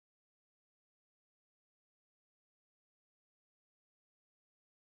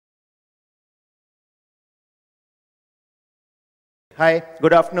Hi,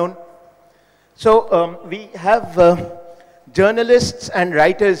 good afternoon. So we have journalists and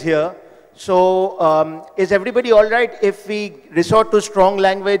writers here. So is everybody all right if we resort to strong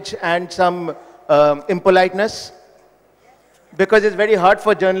language and some impoliteness? Because it's very hard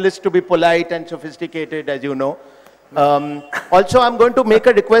for journalists to be polite and sophisticated, as you know. Also, I'm going to make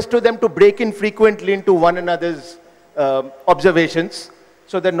a request to them to break in frequently into one another's observations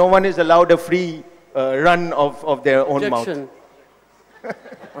so that no one is allowed a free run of their own mouth.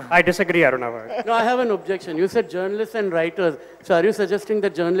 I disagree, Arunavar. No, I have an objection. You said journalists and writers. So are you suggesting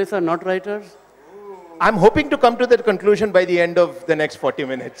that journalists are not writers? I'm hoping to come to that conclusion by the end of the next 40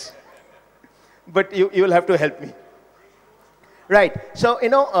 minutes. But you'll have to help me. Right. So,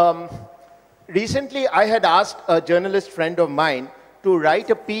 recently I had asked a journalist friend of mine to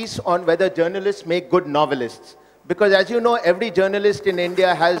write a piece on whether journalists make good novelists. Because as you know, every journalist in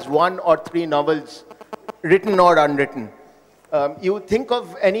India has 1 or 3 novels, written or unwritten. You think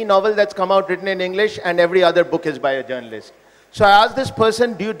of any novel that's come out written in English and every other book is by a journalist. So I asked this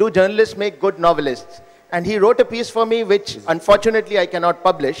person, do journalists make good novelists? And he wrote a piece for me which unfortunately I cannot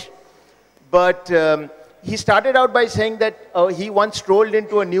publish. But he started out by saying that he once strolled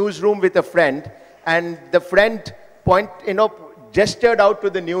into a newsroom with a friend and the friend gestured out to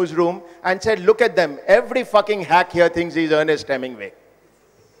the newsroom and said, look at them, every fucking hack here thinks he's Ernest Hemingway.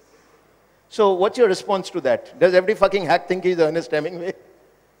 So what's your response to that? Does every fucking hack think he's Ernest Hemingway?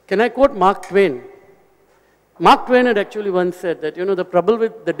 Can I quote Mark Twain? Mark Twain had actually once said that,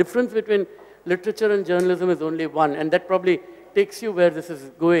 the difference between literature and journalism is only one, and that probably takes you where this is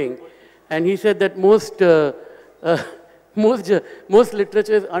going. And he said that most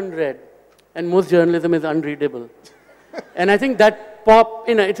literature is unread, and most journalism is unreadable. And I think that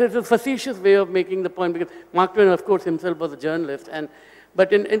it's a facetious way of making the point, because Mark Twain, of course, himself was a journalist.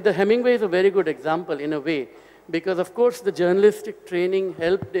 But in the Hemingway is a very good example in a way, because of course the journalistic training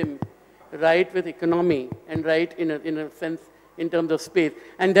helped him write with economy and write in a sense in terms of space,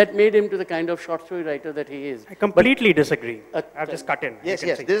 and that made him to the kind of short story writer that he is. I completely disagree. I've just cut in. Yes,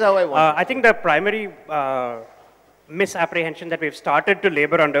 this is how I want. I think the primary misapprehension that we've started to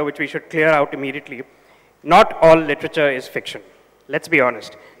labor under, which we should clear out immediately, not all literature is fiction. Let's be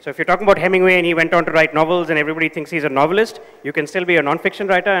honest. So if you're talking about Hemingway and he went on to write novels and everybody thinks he's a novelist, you can still be a non-fiction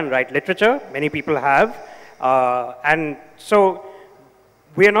writer and write literature. Many people have. And so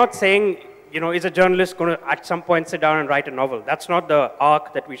we're not saying, is a journalist going to at some point sit down and write a novel? That's not the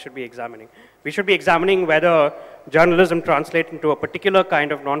arc that we should be examining. We should be examining whether journalism translates into a particular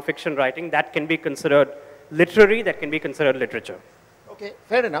kind of non-fiction writing that can be considered literary, that can be considered literature. Okay,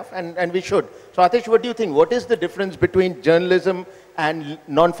 fair enough, and we should. So Atish, what do you think? What is the difference between journalism and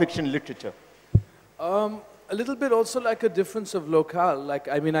non-fiction literature? A little bit also like a difference of locale.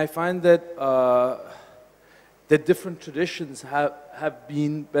 I find that that different traditions have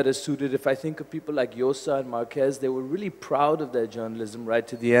been better suited. If I think of people like Llosa and Marquez, they were really proud of their journalism right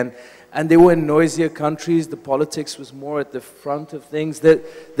to the end. And they were in noisier countries. The politics was more at the front of things. The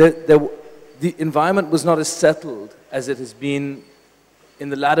environment was not as settled as it has been in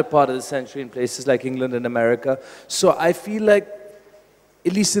the latter part of the century in places like England and America. So I feel like,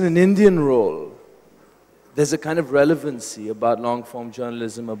 at least in an Indian role, there's a kind of relevancy about long-form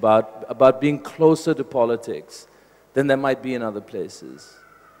journalism, about being closer to politics than there might be in other places.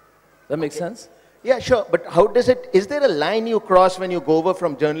 That make sense? Yeah, sure. But how does is there a line you cross when you go over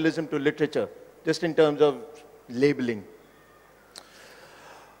from journalism to literature, just in terms of labeling?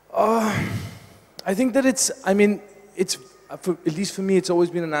 I think that at least for me, it's always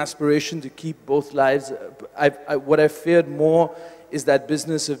been an aspiration to keep both lives. What I feared more is that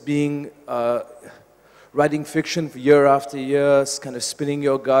business of being, writing fiction for year after year, kind of spinning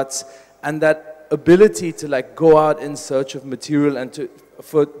your guts, and that ability to go out in search of material and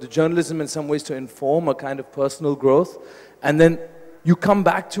for the journalism in some ways to inform a kind of personal growth, and then you come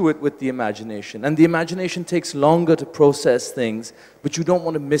back to it with the imagination. And the imagination takes longer to process things, but you don't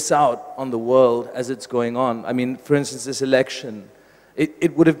want to miss out on the world as it's going on. I mean, for instance, this election,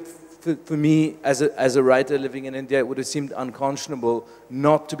 it would have, for me, as a writer living in India, it would have seemed unconscionable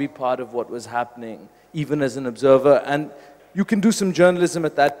not to be part of what was happening, even as an observer. And you can do some journalism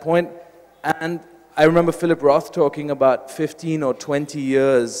at that point. And I remember Philip Roth talking about 15 or 20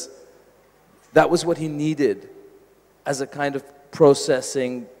 years. That was what he needed as a kind of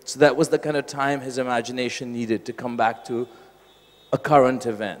processing. So that was the kind of time his imagination needed to come back to a current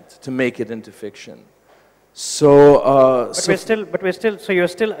event, to make it into fiction. So, so you're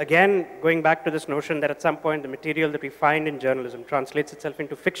still again going back to this notion that at some point the material that we find in journalism translates itself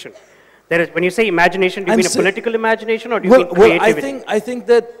into fiction. When you say imagination, do you mean a political imagination or do you mean well, creativity? I think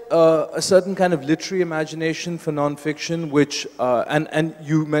that a certain kind of literary imagination for nonfiction, which, and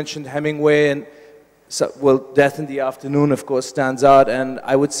you mentioned Hemingway, and well, Death in the Afternoon, of course, stands out, and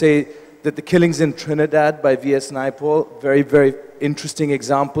I would say that The Killings in Trinidad by V.S. Naipaul, very, very interesting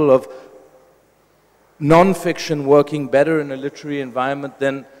example of nonfiction working better in a literary environment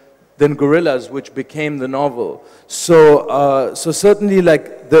than Gorillas, which became the novel. So, so certainly,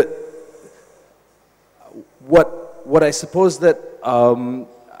 like what I suppose that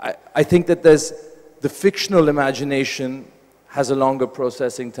I think that there's the fictional imagination has a longer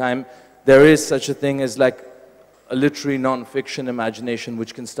processing time. There is such a thing as like a literary non-fiction imagination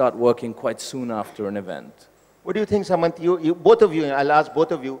which can start working quite soon after an event. What do you think, Samant? You both of you, I'll ask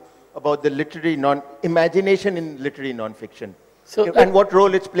both of you about the literary imagination in literary non-fiction, and what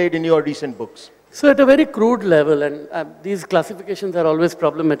role it's played in your recent books. So at a very crude level, and these classifications are always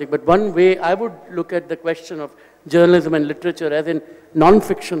problematic, but one way I would look at the question of journalism and literature, as in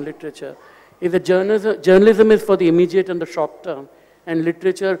non-fiction literature, is that journalism is for the immediate and the short term, and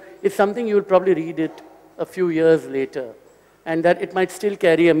literature is something you will probably read it a few years later, and that it might still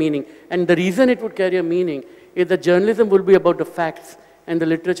carry a meaning. And the reason it would carry a meaning is that journalism will be about the facts, and the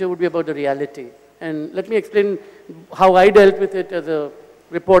literature would be about the reality. And let me explain how I dealt with it as a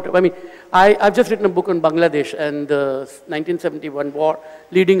reporter. I mean, I've just written a book on Bangladesh and the 1971 war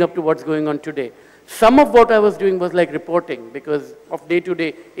leading up to what's going on today. Some of what I was doing was like reporting because of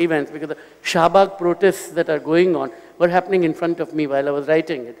day-to-day events, because the Shahbag protests that are going on were happening in front of me while I was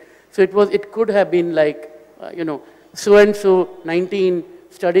writing it. So it could have been like, so-and-so, 19,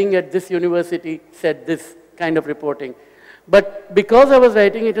 studying at this university, said this kind of reporting. But because I was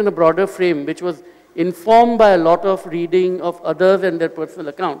writing it in a broader frame, which was informed by a lot of reading of others and their personal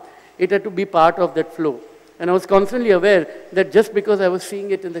account, it had to be part of that flow. And I was constantly aware that just because I was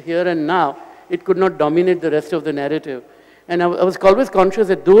seeing it in the here and now, it could not dominate the rest of the narrative. And I was always conscious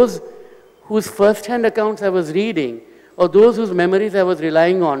that those whose first-hand accounts I was reading, or those whose memories I was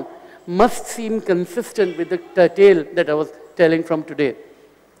relying on, must seem consistent with the tale that I was telling from today.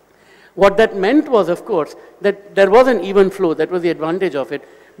 What that meant was, of course, that there was an even flow. That was the advantage of it.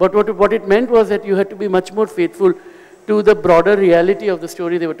 But what it meant was that you had to be much more faithful to the broader reality of the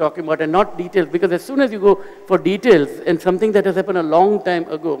story they were talking about and not details. Because as soon as you go for details and something that has happened a long time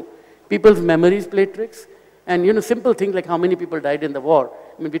ago, people's memories play tricks. And, simple things like how many people died in the war.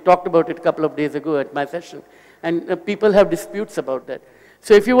 I mean, we talked about it a couple of days ago at my session. And people have disputes about that.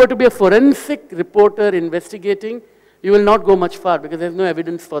 So if you were to be a forensic reporter investigating, you will not go much far because there's no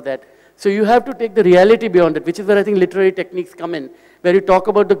evidence for that. So you have to take the reality beyond it, which is where I think literary techniques come in, where you talk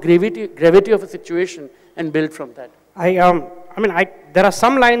about the gravity of a situation and build from that. There are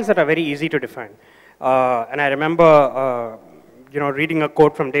some lines that are very easy to define. And I remember, reading a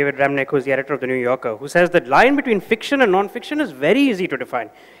quote from David Remnick, who's the editor of The New Yorker, who says that line between fiction and non-fiction is very easy to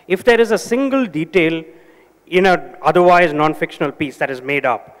define. If there is a single detail in an otherwise non-fictional piece that is made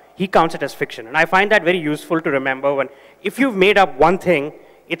up, he counts it as fiction. And I find that very useful to remember if you've made up one thing,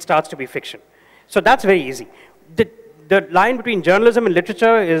 it starts to be fiction. So that's very easy. The line between journalism and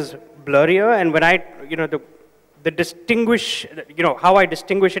literature is blurrier, and when how I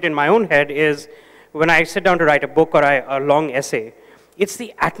distinguish it in my own head is when I sit down to write a book or a long essay, it's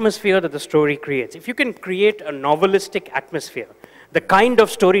the atmosphere that the story creates. If you can create a novelistic atmosphere, the kind of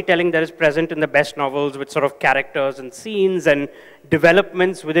storytelling that is present in the best novels with sort of characters and scenes and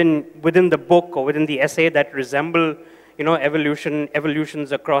developments within the book or within the essay that resemble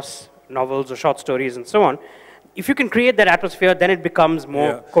evolutions across novels or short stories and so on. If you can create that atmosphere, then it becomes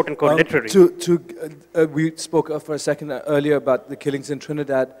more quote-unquote literary. We spoke for a second earlier about the killings in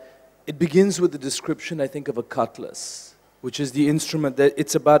Trinidad. It begins with the description, I think, of a cutlass, which is the instrument that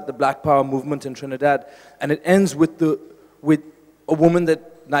it's about the Black Power movement in Trinidad, and it ends with a woman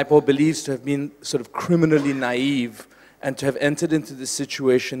that Naipaul believes to have been sort of criminally naive and to have entered into this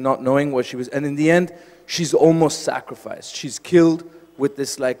situation not knowing what she was, and in the end, she's almost sacrificed. She's killed with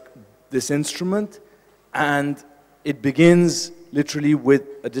this instrument, and it begins literally with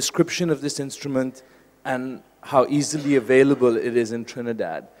a description of this instrument and how easily available it is in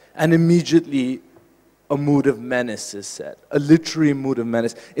Trinidad. And immediately, a mood of menace is set, a literary mood of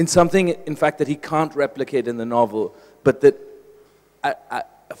menace, in something, in fact, that he can't replicate in the novel, but that,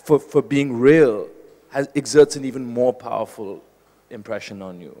 for being real, exerts an even more powerful impression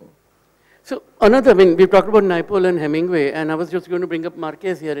on you. So we've talked about Naipaul and Hemingway, and I was just going to bring up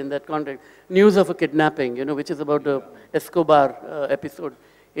Marquez here in that context. News of a Kidnapping, which is about the Escobar episode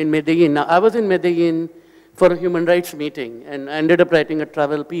in Medellin. Now, I was in Medellin for a human rights meeting, and I ended up writing a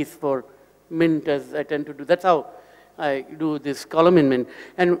travel piece for Mint, as I tend to do. That's how I do this column in Mint.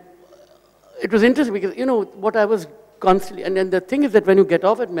 And it was interesting because, you know, what I was constantly, and the thing is that when you get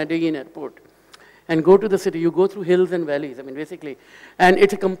off at Medellin airport and go to the city, you go through hills and valleys, I mean, basically, and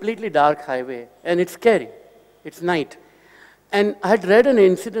it's a completely dark highway, and it's scary. It's night. And I had read an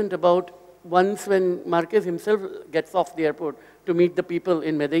incident about once when Marquez himself gets off the airport to meet the people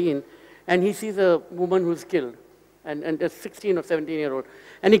in Medellin, and he sees a woman who's killed, and a 16 or 17-year-old.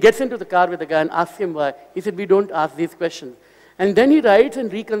 And he gets into the car with the guy and asks him why. He said, we don't ask these questions. And then he writes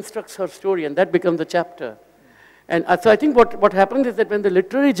and reconstructs her story, and that becomes a chapter. And so I think what happens is that when the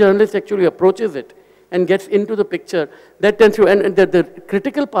literary journalist actually approaches it and gets into the picture, that tends to, and the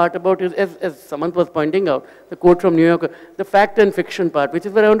critical part about it, as Samant was pointing out, the quote from New Yorker, the fact and fiction part, which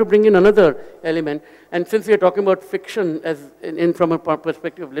is where I want to bring in another element. And since we are talking about fiction as from a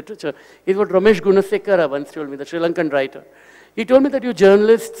perspective of literature, is what Ramesh Gunasekara once told me, the Sri Lankan writer. He told me that you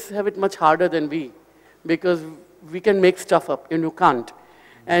journalists have it much harder than we, because we can make stuff up, and you can't.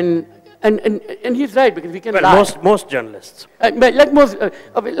 And he's right, because we can lie. Most journalists.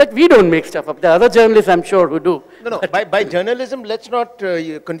 Like we don't make stuff up. There are other journalists, I'm sure, who do. No. By journalism, let's not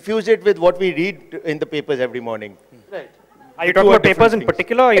confuse it with what we read in the papers every morning. Right. Are you talking about papers in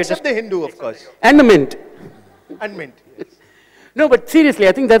particular, or Except the Hindu, of course. And the Mint. And Mint. Yes. No, but seriously,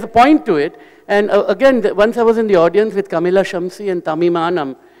 I think there's a point to it. And again, once I was in the audience with Kamila Shamsi and Tamima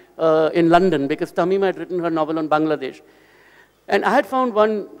Anam in London, because Tamima had written her novel on Bangladesh. And I had found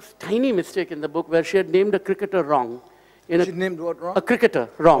one tiny mistake in the book where she had named a cricketer wrong. She named what wrong? A cricketer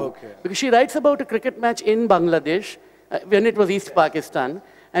wrong. Okay. Because she writes about a cricket match in Bangladesh when it was East Pakistan,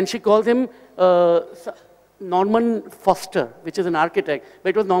 and she calls him Norman Foster, which is an architect, but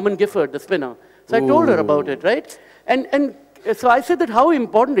it was Norman Gifford, the spinner. So I told her about it, right? And so I said that how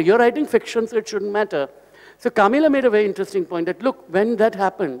important, you're writing fiction, so it shouldn't matter. So Kamila made a very interesting point that, look, when that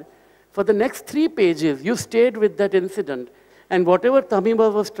happened, for the next 3 pages, you stayed with that incident, and whatever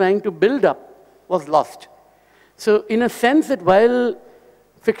Tamima was trying to build up was lost. So in a sense that while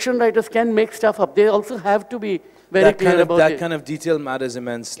fiction writers can make stuff up, they also have to be very clear about it. That kind of detail matters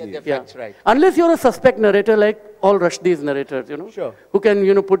immensely. Get the facts right. Unless you're a suspect narrator like all Rushdie's narrators, you know, Sure. who can,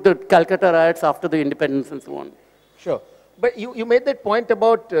 you know, put the Calcutta riots after the independence and so on. Sure. But you made that point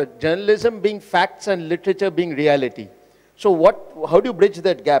about journalism being facts and literature being reality. So how do you bridge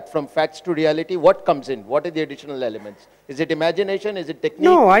that gap from facts to reality? What comes in? What are the additional elements? Is it imagination? Is it technique?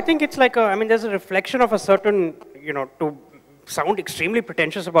 No, I think it's like there's a reflection of a certain, to sound extremely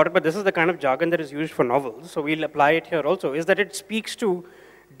pretentious about it, but this is the kind of jargon that is used for novels, so we'll apply it here also, is that it speaks to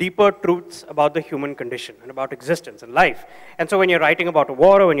deeper truths about the human condition and about existence and life. And so when you're writing about a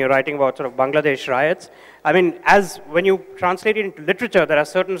war or when you're writing about sort of Bangladesh riots, when you translate it into literature, there are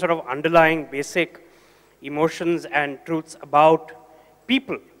certain sort of underlying basic emotions and truths about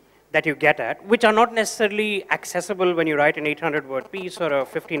people that you get at, which are not necessarily accessible when you write an 800-word piece or a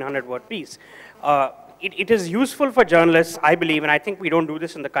 1,500-word piece. It is useful for journalists, I believe, and I think we don't do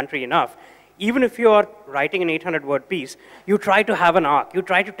this in the country enough. Even if you are writing an 800-word piece, you try to have an arc. You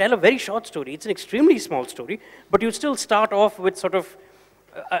try to tell a very short story. It's an extremely small story, but you still start off with sort of,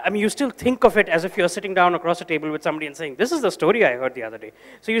 you still think of it as if you're sitting down across a table with somebody and saying, this is the story I heard the other day.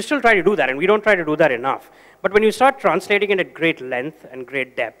 So you still try to do that, and we don't try to do that enough. But when you start translating it at great length and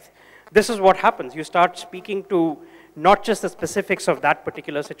great depth, this is what happens. You start speaking to not just the specifics of that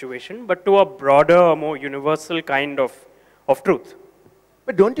particular situation, but to a broader, more universal kind of truth.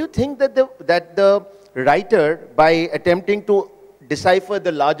 But don't you think that the writer, by attempting to decipher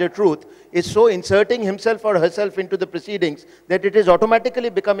the larger truth, is so inserting himself or herself into the proceedings that it is automatically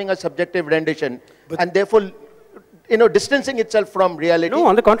becoming a subjective rendition, and therefore, distancing itself from reality? No,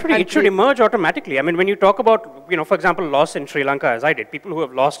 on the contrary, it should emerge automatically. I mean, when you talk about, for example, loss in Sri Lanka, as I did, people who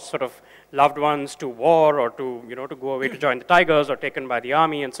have lost sort of loved ones to war or to, to go away to join the Tigers or taken by the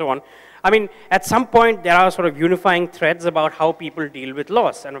army and so on. I mean, at some point, there are sort of unifying threads about how people deal with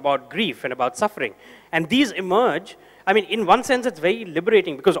loss and about grief and about suffering. And these emerge. I mean, in one sense, it's very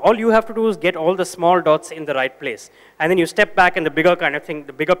liberating because all you have to do is get all the small dots in the right place. And then you step back and the bigger kind of thing,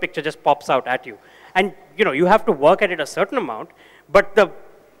 the bigger picture just pops out at you. And, you have to work at it a certain amount. But the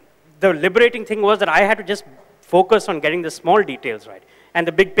liberating thing was that I had to just focus on getting the small details right. And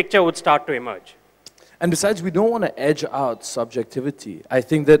the big picture would start to emerge. And besides, we don't want to edge out subjectivity. I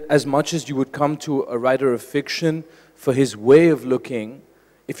think that as much as you would come to a writer of fiction for his way of looking,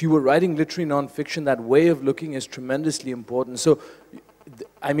 if you were writing literary nonfiction, that way of looking is tremendously important. So,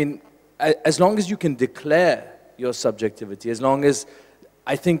 I mean, as long as you can declare your subjectivity, as long as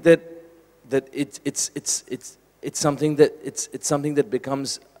I think that it's something that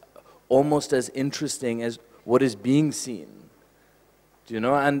becomes almost as interesting as what is being seen.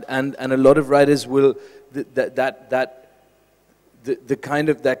 And a lot of writers will the kind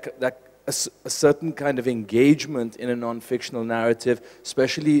of that a certain kind of engagement in a non-fictional narrative,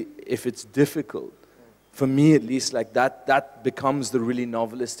 especially if it's difficult. For me, at least, like that becomes the really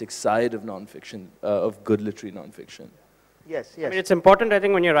novelistic side of non-fiction, of good literary non-fiction. Yes, yes. I mean, it's important, I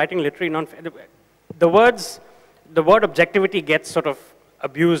think, when you're writing literary non-fiction, the word objectivity gets sort of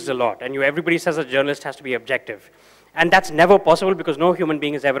abused a lot, and everybody says a journalist has to be objective. And that's never possible because no human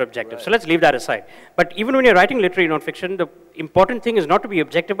being is ever objective. Right. So let's leave that aside. But even when you're writing literary nonfiction, the important thing is not to be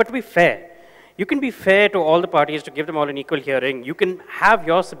objective, but to be fair. You can be fair to all the parties, to give them all an equal hearing. You can have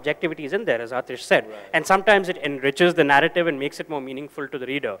your subjectivities in there, as Atish said. Right. And sometimes it enriches the narrative and makes it more meaningful to the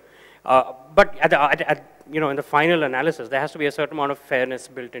reader. But in the final analysis, there has to be a certain amount of fairness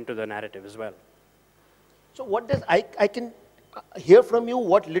built into the narrative as well. So what does, I can hear from you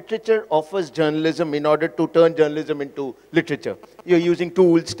what literature offers journalism in order to turn journalism into literature. You're using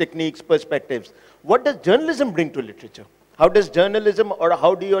tools, techniques, perspectives. What does journalism bring to literature? How does journalism, or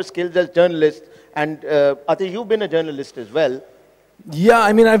how do your skills as journalists, and Atish, you've been a journalist as well. Yeah,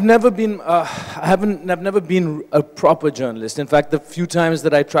 I mean, I've never been a proper journalist. In fact, the few times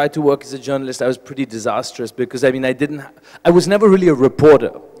that I tried to work as a journalist, I was pretty disastrous because, I mean, I was never really a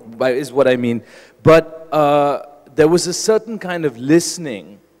reporter, is what I mean. But there was a certain kind of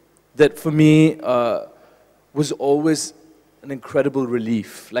listening that for me was always an incredible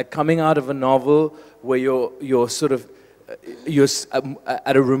relief. Like coming out of a novel where you're sort of, you're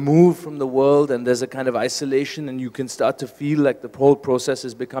at a remove from the world and there's a kind of isolation and you can start to feel like the whole process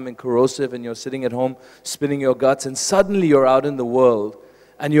is becoming corrosive and you're sitting at home spinning your guts and suddenly you're out in the world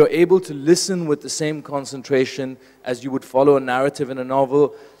and you're able to listen with the same concentration as you would follow a narrative in a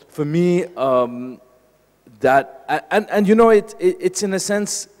novel. For me, you know, it's in a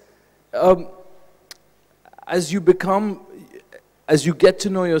sense, as you get to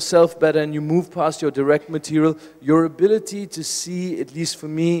know yourself better and you move past your direct material, your ability to see, at least for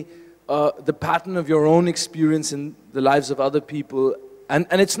me, the pattern of your own experience in the lives of other people, and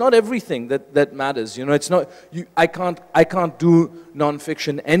it's not everything that matters, you know, it's not, I can't do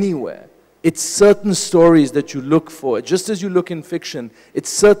non-fiction anywhere. It's certain stories that you look for, just as you look in fiction, it's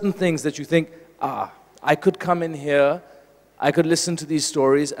certain things that you think, I could come in here, I could listen to these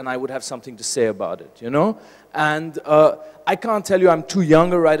stories and I would have something to say about it, you know? And I can't tell you, I'm too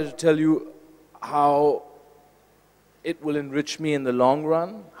young a writer to tell you how it will enrich me in the long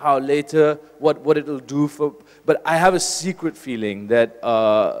run, how later, what it'll do for, but I have a secret feeling that,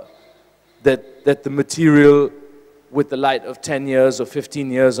 that the material with the light of 10 years or 15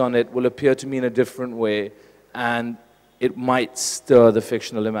 years on it will appear to me in a different way and it might stir the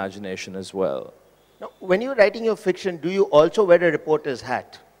fictional imagination as well. Now, when you're writing your fiction, do you also wear a reporter's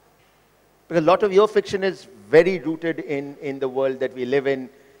hat? Because a lot of your fiction is very rooted in the world that we live in,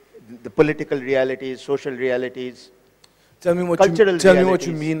 the political realities, social realities, cultural realities. Tell me what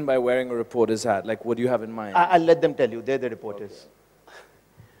you mean by wearing a reporter's hat. Like, what do you have in mind? I'll let them tell you. They're the reporters.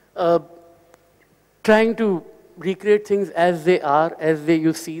 Okay. Trying to recreate things as they are,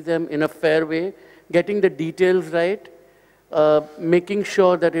 you see them in a fair way, getting the details right, making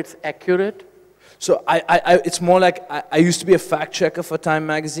sure that it's accurate. So it's more like, I used to be a fact checker for Time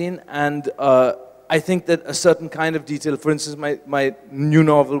magazine, and I think that a certain kind of detail, for instance, my new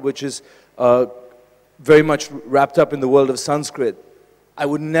novel, which is very much wrapped up in the world of Sanskrit, I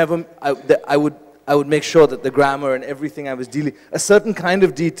would make sure that the grammar and everything I was dealing, a certain kind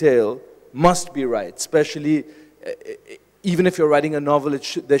of detail must be right, especially even if you're writing a novel,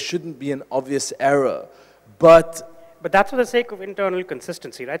 there shouldn't be an obvious error. But that's for the sake of internal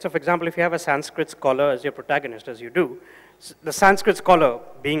consistency, right? So for example, if you have a Sanskrit scholar as your protagonist, as you do, the Sanskrit scholar,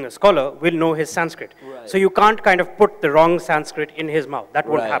 being a scholar, will know his Sanskrit. Right. So you can't kind of put the wrong Sanskrit in his mouth. That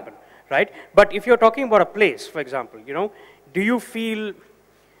won't happen, right? But if you're talking about a place, for example, you know, do you feel,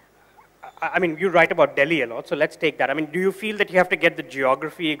 I mean, you write about Delhi a lot, so let's take that. I mean, do you feel that you have to get the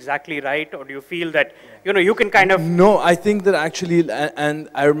geography exactly right, or do you feel that, you know, you can kind of... No, I think that actually, and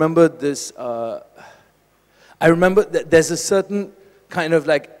I remember this, I remember that there's a certain kind of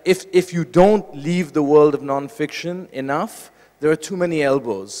like, if you don't leave the world of non-fiction enough, there are too many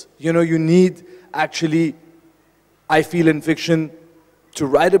elbows. You know, you need actually, I feel in fiction, to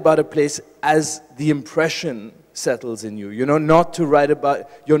write about a place as the impression settles in you. You know, not to write about,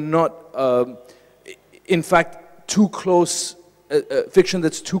 you're not, in fact, too close, fiction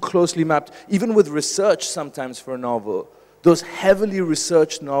that's too closely mapped, even with research sometimes for a novel, those heavily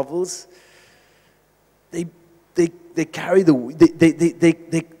researched novels, they carry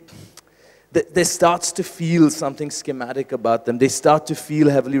there starts to feel something schematic about them. They start to feel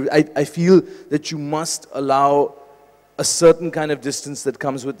heavily, I feel that you must allow a certain kind of distance that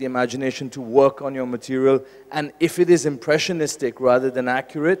comes with the imagination to work on your material, and if it is impressionistic rather than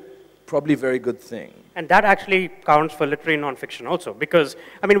accurate, probably a very good thing. And that actually counts for literary nonfiction also, because,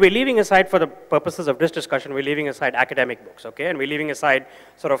 I mean, we're leaving aside, for the purposes of this discussion, we're leaving aside academic books, okay? And we're leaving aside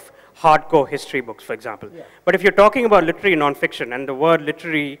sort of hardcore history books, for example. Yeah. But if you're talking about literary nonfiction, and the word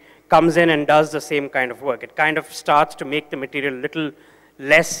literary comes in and does the same kind of work, it kind of starts to make the material a little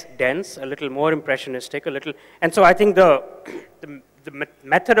less dense, a little more impressionistic, a little, and so I think the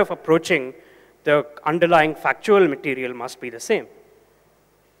method of approaching the underlying factual material must be the same.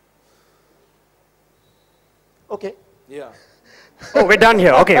 Okay. Yeah. Oh, we're done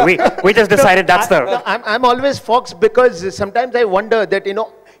here. Okay, we just decided that's the... I'm always foxed because sometimes I wonder that, you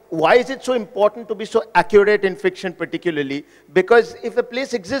know, why is it so important to be so accurate in fiction particularly? Because if a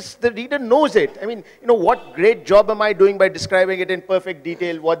place exists, the reader knows it. I mean, you know, what great job am I doing by describing it in perfect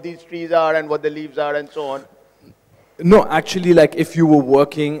detail, what these trees are and what the leaves are and so on? No, actually, like if you were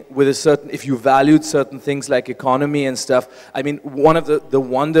working with a certain, if you valued certain things like economy and stuff, I mean, one of the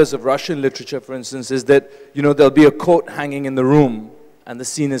wonders of Russian literature, for instance, is that, you know, there'll be a coat hanging in the room and the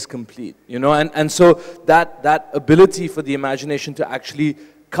scene is complete, you know, and so that ability for the imagination to actually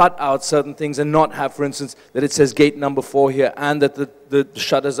cut out certain things and not have, for instance, that it says gate number 4 here and that the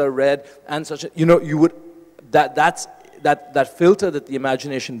shutters are red and such, you know, you would, that filter that the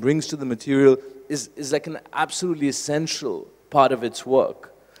imagination brings to the material is like an absolutely essential part of its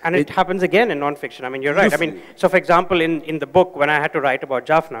work. And it happens again in nonfiction. I mean, you're right. I mean, so for example, in the book, when I had to write about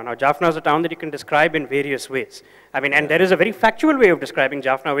Jaffna, now Jaffna is a town that you can describe in various ways. I mean, and there is a very factual way of describing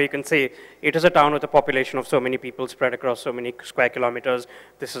Jaffna where you can say, it is a town with a population of so many people spread across so many square kilometers,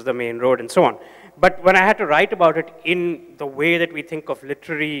 this is the main road, and so on. But when I had to write about it in the way that we think of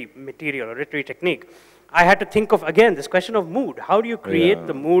literary material or literary technique, I had to think of, again, this question of mood. How do you create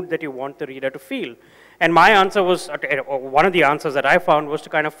the mood that you want the reader to feel? And my answer was, or one of the answers that I found was to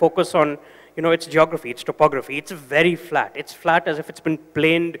kind of focus on, you know, its geography, its topography. It's very flat. It's flat as if it's been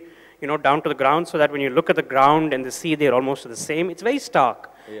planed, you know, down to the ground, so that when you look at the ground and the sea, they're almost the same. It's very stark.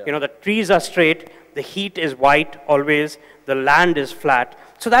 Yeah. You know, the trees are straight, the heat is white always, the land is flat.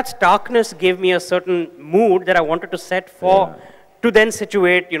 So that starkness gave me a certain mood that I wanted to set for, to then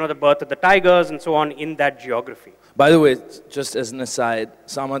situate, you know, the birth of the tigers and so on in that geography. By the way, just as an aside,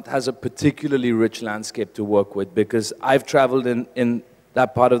 Samarth has a particularly rich landscape to work with because I've traveled in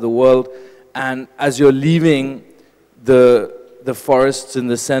that part of the world, and as you're leaving the forests in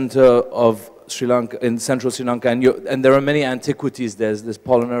the center of Sri Lanka, in central Sri Lanka, and there are many antiquities. There's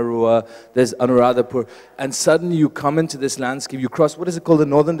Polonnaruwa, there's Anuradhapur, and suddenly you come into this landscape, you cross, what is it called, the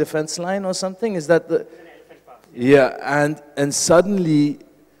Northern Defense Line or something? Is that the... Yeah, and suddenly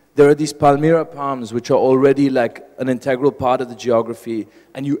there are these Palmyra palms which are already like an integral part of the geography,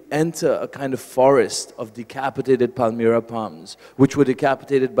 and you enter a kind of forest of decapitated Palmyra palms, which were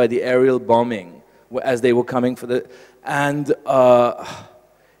decapitated by the aerial bombing as they were coming for the... And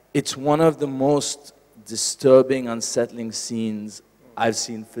it's one of the most disturbing, unsettling scenes I've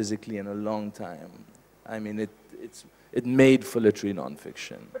seen physically in a long time. I mean, it made for literary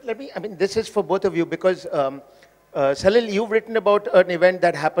nonfiction. But let me, I mean, this is for both of you because Salil, you've written about an event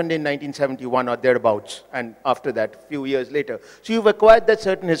that happened in 1971 or thereabouts, and after that, a few years later. So you've acquired that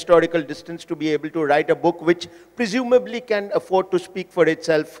certain historical distance to be able to write a book which presumably can afford to speak for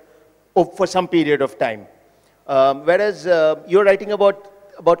itself for some period of time. Whereas you're writing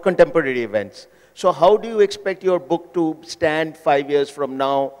about contemporary events. So how do you expect your book to stand 5 years from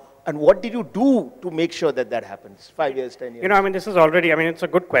now? And what did you do to make sure that that happens 5 years, 10 years? You know, I mean, this is already, I mean, it's a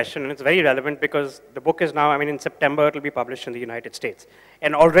good question, and it's very relevant because the book is now, I mean, in September, it will be published in the United States.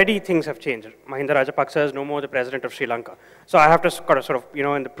 And already things have changed. Mahinda Rajapaksa is no more the president of Sri Lanka. So I have to sort of, you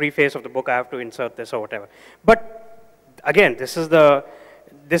know, in the preface of the book, I have to insert this or whatever. But again, this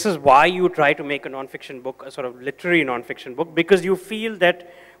is why you try to make a nonfiction book, a sort of literary nonfiction book, because you feel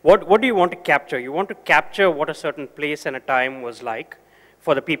that, what do you want to capture? You want to capture what a certain place and a time was like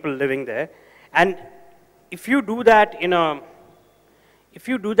for the people living there. And if you do that in an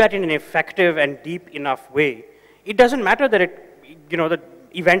effective and deep enough way, it doesn't matter that the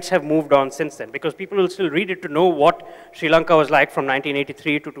events have moved on since then, because people will still read it to know what Sri Lanka was like from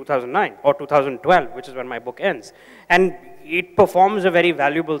 1983 to 2009 or 2012, which is when my book ends. And it performs a very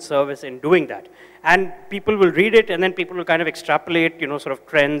valuable service in doing that. And people will read it, and then people will kind of extrapolate, you know, sort of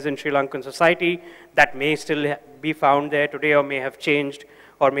trends in Sri Lankan society that may still be found there today or may have changed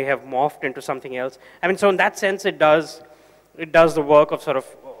or may have morphed into something else. I mean, so in that sense, it does the work of sort of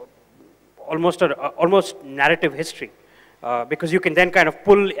almost narrative history, because you can then kind of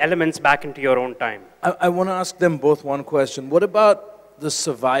pull elements back into your own time. I want to ask them both one question. What about the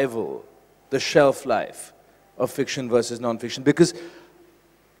survival, the shelf life of fiction versus nonfiction? Because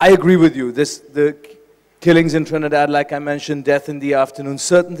I agree with you. killings in Trinidad, like I mentioned, Death in the Afternoon,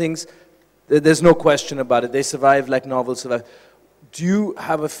 certain things, there's no question about it. They survive like novels survive. Do you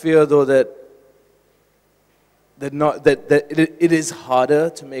have a fear, though, that it is harder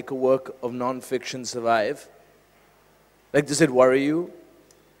to make a work of non-fiction survive? Like, does it worry you?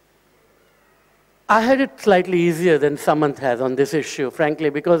 I had it slightly easier than Samant has on this issue, frankly,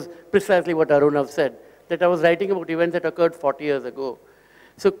 because precisely what Arunav said, that I was writing about events that occurred 40 years ago.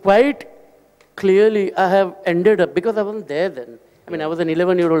 So quite clearly, I have ended up, because I wasn't there then. I mean, I was an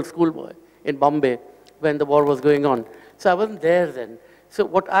 11-year-old schoolboy in Bombay when the war was going on. So I wasn't there then. So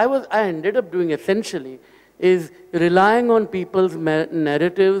what I ended up doing essentially is relying on people's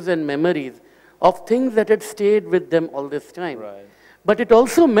narratives and memories of things that had stayed with them all this time. Right. But it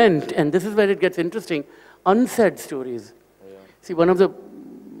also meant, and this is where it gets interesting, unsaid stories. Yeah. See, one of the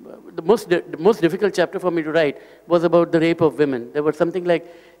most difficult chapter for me to write was about the rape of women. There was something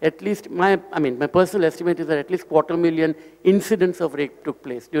like, at least my personal estimate is that at least 250,000 incidents of rape took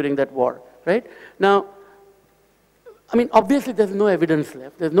place during that war, right? Now, I mean, obviously there's no evidence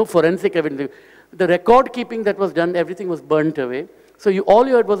left. There's no forensic evidence. The record keeping that was done, everything was burnt away. So all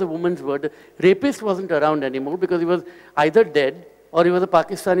you heard was a woman's word. The rapist wasn't around anymore because he was either dead or he was a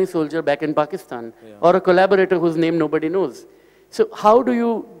Pakistani soldier back in Pakistan, or a collaborator whose name nobody knows. So how do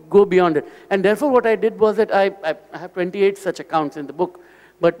you go beyond it? And therefore what I did was that I have 28 such accounts in the book,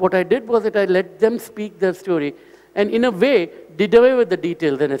 but what I did was that I let them speak their story, and in a way did away with the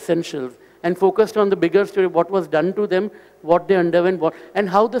details and essentials, and focused on the bigger story, what was done to them, what they underwent, and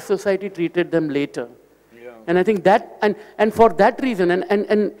how the society treated them later. Yeah. And I think that, and for that reason,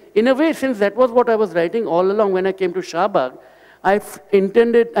 and in a way, since that was what I was writing all along when I came to Shahbag, I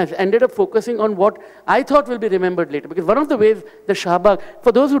ended up focusing on what I thought will be remembered later. Because one of the ways the Shahbag,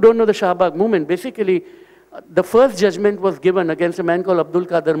 for those who don't know the Shahbag movement, basically the first judgment was given against a man called Abdul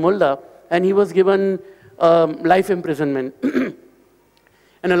Qadir Mullah, and he was given life imprisonment.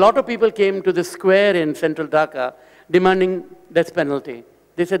 And a lot of people came to the square in central Dhaka demanding death penalty.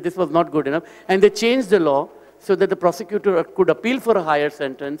 They said this was not good enough. And they changed the law so that the prosecutor could appeal for a higher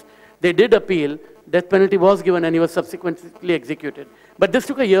sentence. They did appeal. Death penalty was given and he was subsequently executed. But this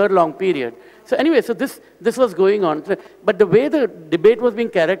took a year-long period. So anyway, so this was going on. But the way the debate was being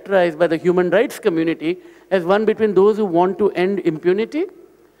characterized by the human rights community as one between those who want to end impunity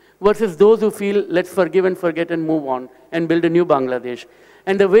versus those who feel, let's forgive and forget and move on and build a new Bangladesh.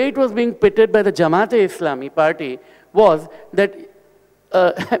 And the way it was being pitted by the Jamaat-e-Islami party was that,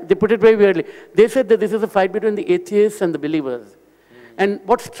 they put it very weirdly, they said that this is a fight between the atheists and the believers. And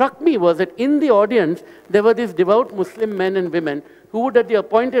what struck me was that in the audience, there were these devout Muslim men and women who would, at the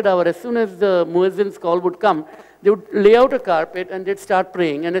appointed hour, as soon as the muezzin's call would come, they would lay out a carpet and they'd start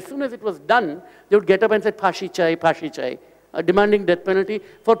praying. And as soon as it was done, they would get up and say, Phashi chai, demanding death penalty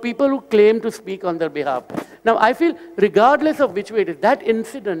for people who claim to speak on their behalf. Now, I feel, regardless of which way it is, that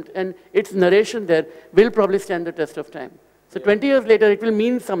incident and its narration there will probably stand the test of time. So 20 years later, it will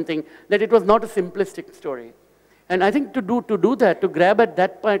mean something, that it was not a simplistic story. And I think to do that, to grab at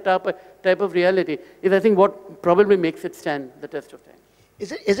that type of reality, is I think what probably makes it stand the test of time.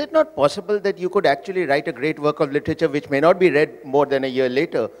 Is it not possible that you could actually write a great work of literature which may not be read more than a year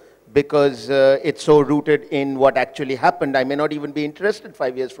later because it's so rooted in what actually happened? I may not even be interested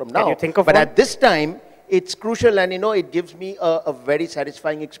 5 years from now. Can you think of but one? At this time, it's crucial, and it gives me a very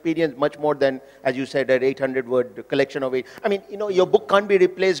satisfying experience, much more than, as you said, an 800-word collection of it. I mean, your book can't be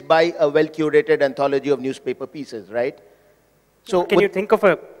replaced by a well-curated anthology of newspaper pieces, right? So can you think of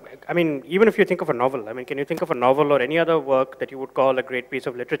even if you think of a novel, can you think of a novel or any other work that you would call a great piece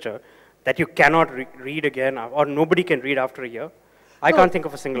of literature that you cannot read again, or nobody can read after a year? I can't think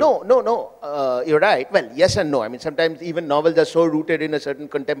of a single. No. You're right. Well, yes and no. I mean, sometimes even novels are so rooted in a certain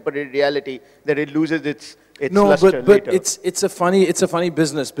contemporary reality that it loses its luster but later. it's a funny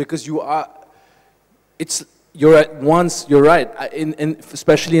business because you're right.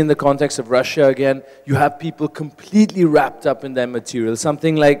 Especially in the context of Russia again, you have people completely wrapped up in their material.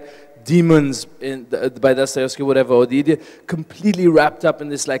 Something like Demons by Dostoevsky, whatever, or the idea, completely wrapped up in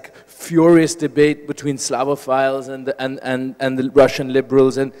this like furious debate between Slavophiles and the Russian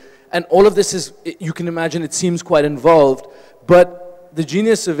liberals, and all of this is, you can imagine, it seems quite involved, but the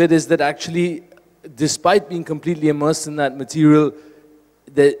genius of it is that actually, despite being completely immersed in that material,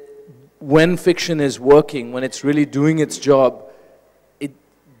 that when fiction is working, when it's really doing its job, it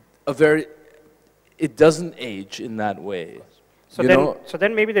doesn't age in that way. So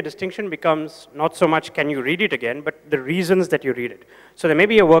then maybe the distinction becomes not so much can you read it again, but the reasons that you read it. So there may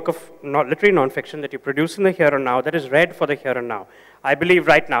be a work of literary nonfiction that you produce in the here and now that is read for the here and now. I believe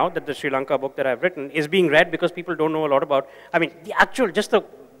right now that the Sri Lanka book that I've written is being read because people don't know a lot about, the actual, just the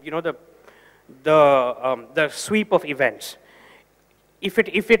the sweep of events. If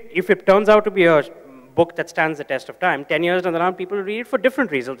it turns out to be a book that stands the test of time, 10 years down the line, people read it for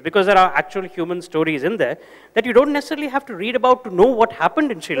different reasons, because there are actual human stories in there that you don't necessarily have to read about to know what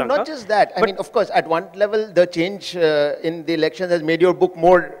happened in Sri Lanka. Not just that. I mean, of course, at one level, the change in the elections has made your book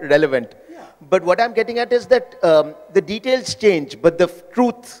more relevant. Yeah. But what I'm getting at is that the details change, but the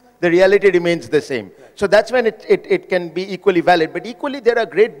truth, the reality remains the same. So that's when it can be equally valid. But equally, there are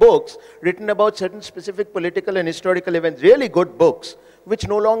great books written about certain specific political and historical events, really good books, which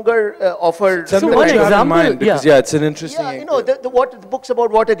no longer offer... So one example, because, yeah, it's an interesting... Yeah, you know, the books about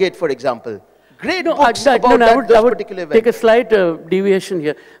Watergate, for example. Great books about those particular events. Take a slight deviation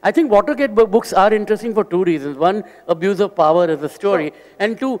here. I think Watergate books are interesting for two reasons. One, abuse of power as a story. Sure.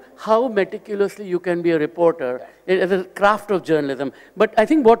 And two, how meticulously you can be a reporter as a craft of journalism. But I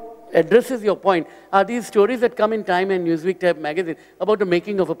think what addresses your point are these stories that come in Time and Newsweek type magazine about the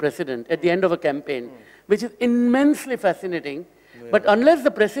making of a president at the end of a campaign, which is immensely fascinating. Yeah. But unless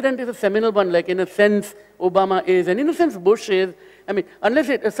the president is a seminal one, like in a sense Obama is, and in a sense Bush is, I mean, unless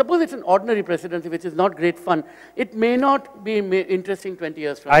suppose it's an ordinary presidency, which is not great fun, it may not be interesting 20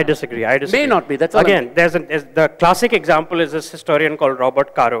 years from now. I disagree. May not be. That's all. Again, the classic example is this historian called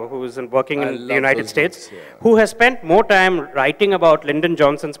Robert Caro, who is working in the United States, who has spent more time writing about Lyndon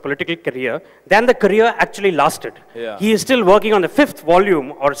Johnson's political career than the career actually lasted. Yeah. He is still working on the 5th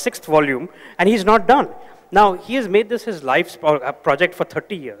volume or 6th volume, and he's not done. Now, he has made this his life's project for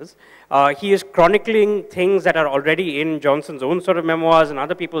 30 years. He is chronicling things that are already in Johnson's own sort of memoirs and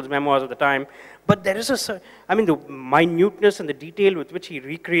other people's memoirs of the time. But there is the minuteness and the detail with which he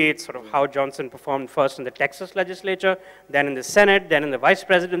recreates sort of how Johnson performed first in the Texas legislature, then in the Senate, then in the vice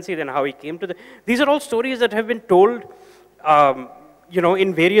presidency, then how he came to the... These are all stories that have been told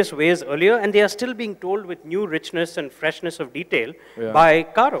in various ways earlier, and they are still being told with new richness and freshness of detail by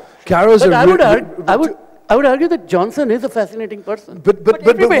Caro. Caro's I would argue that Johnson is a fascinating person. But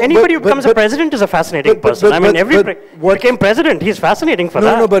anybody who becomes a president is a fascinating person. I mean, became president, he's fascinating for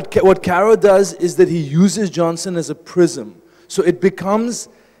that. No, but what Caro does is that he uses Johnson as a prism. So it becomes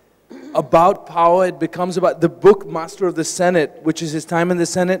about power, it becomes about the book Master of the Senate, which is his time in the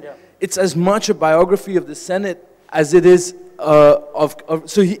Senate. Yeah. It's as much a biography of the Senate as it is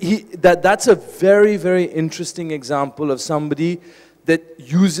that's a very, very interesting example of somebody that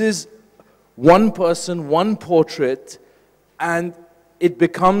uses one person, one portrait, and it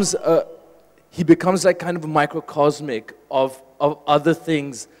becomes he becomes like kind of a microcosmic of other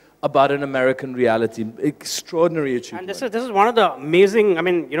things about an American reality. Extraordinary achievement. And this is one of the amazing,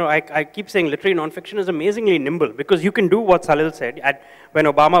 I keep saying literary nonfiction is amazingly nimble, because you can do what Salil said. When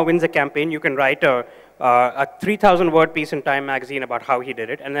Obama wins a campaign, you can write a 3,000-word piece in Time magazine about how he did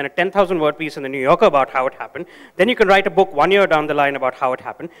it, and then a 10,000-word piece in the New Yorker about how it happened. Then you can write a book 1 year down the line about how it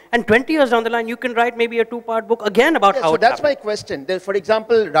happened, and 20 years down the line, you can write maybe a 2-part book again about how it happened. So that's my question. For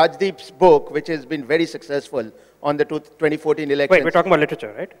example, Rajdeep's book, which has been very successful on the 2014 elections. Wait, we're talking about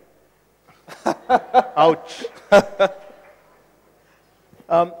literature, right? Ouch.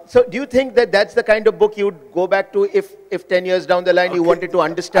 So do you think that that's the kind of book you would go back to if 10 years down the line you wanted to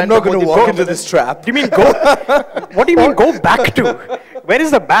understand? I'm not going to walk into this trap. Do you mean go? What do you mean go back to? Where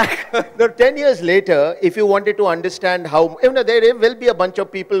is the back? No, 10 years later, if you wanted to understand how, there will be a bunch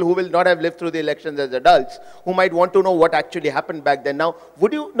of people who will not have lived through the elections as adults, who might want to know what actually happened back then. Now,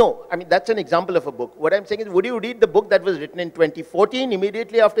 would you, no, that's an example of a book. What I'm saying is, would you read the book that was written in 2014,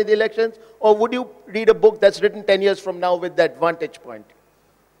 immediately after the elections, or would you read a book that's written 10 years from now with that vantage point?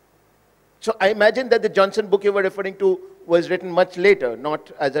 So I imagine that the Johnson book you were referring to was written much later,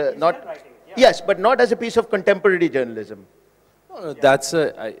 not as a, yes, but not as a piece of contemporary journalism. No, that's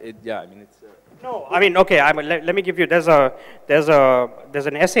okay, let me give you, there's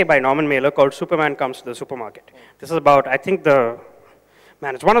an essay by Norman Mailer called Superman Comes to the Supermarket. This is about, I think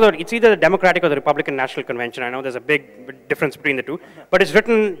it's either the Democratic or the Republican National Convention. I know there's a big difference between the two, but it's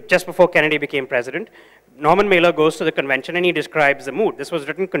written just before Kennedy became president. Norman Mailer goes to the convention and he describes the mood. This was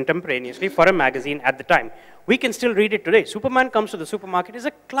written contemporaneously for a magazine at the time. We can still read it today. Superman Comes to the Supermarket is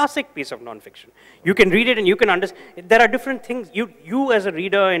a classic piece of nonfiction. You can read it and you can understand. There are different things. You as a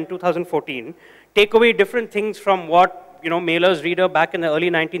reader in 2014 take away different things from what Mailer's reader back in the early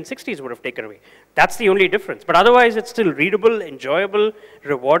 1960s would have taken away. That's the only difference. But otherwise, it's still readable, enjoyable,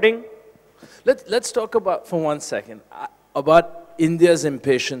 rewarding. Let's talk about, for 1 second, about India's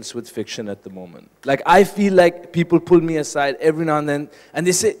impatience with fiction at the moment. Like, I feel like people pull me aside every now and then, and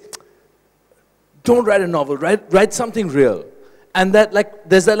they say, don't write a novel, write something real. And that, like,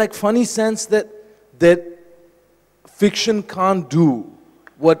 there's that, like, funny sense that fiction can't do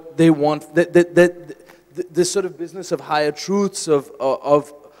what they want, this sort of business of higher truths, of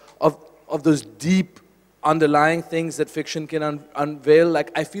of those deep underlying things that fiction can unveil,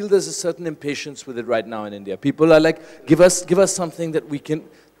 like I feel there's a certain impatience with it right now in India. People are like, give us something that we can,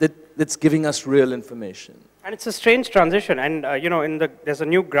 that's giving us real information. And it's a strange transition. And you know, there's a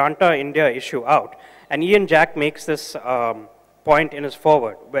new Granta India issue out, and Ian Jack makes this point in his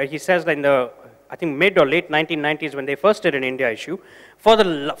foreword, where he says that in the, I think, mid or late 1990s, when they first did an India issue, for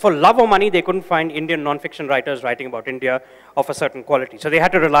love or money, they couldn't find Indian non-fiction writers writing about India of a certain quality. So they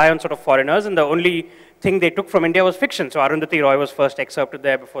had to rely on sort of foreigners, and the only thing they took from India was fiction. So Arundhati Roy was first excerpted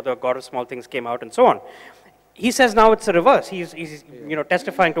there before the God of Small Things came out, and so on. He says now it's the reverse. He's you know,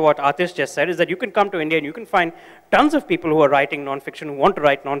 testifying to what Atish just said, is that you can come to India and you can find tons of people who are writing non-fiction, who want to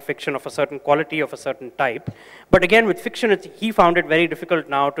write non-fiction of a certain quality, of a certain type. But again, with fiction, he found it very difficult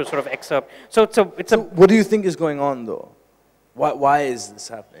now to sort of excerpt. So what do you think is going on, though? Why is this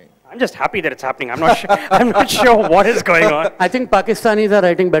happening? I'm just happy that it's happening. I'm not sure, I'm not sure what is going on. I think Pakistanis are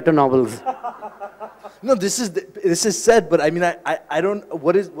writing better novels. No, this is said, but I mean, I don't,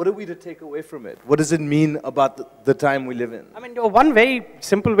 what are we to take away from it? What does it mean about the time we live in? I mean, one very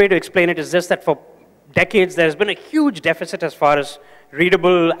simple way to explain it is just that for decades, there's been a huge deficit as far as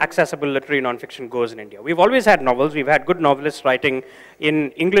readable, accessible literary nonfiction goes in India. We've always had novels. We've had good novelists writing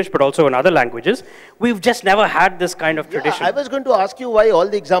in English, but also in other languages. We've just never had this kind of tradition. I was going to ask you why all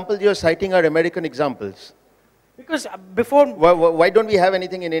the examples you're citing are American examples. Because before... Why don't we have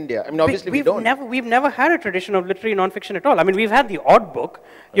anything in India? I mean, obviously we don't. We've never had a tradition of literary nonfiction at all. I mean, we've had the odd book.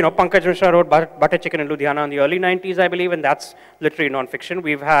 You know, Pankaj Mishra wrote Butter Chicken in Ludhiana in the early 90s, I believe, and that's literary nonfiction.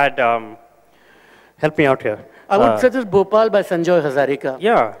 We've had... help me out here. I would suggest Bhopal by Sanjoy Hazarika.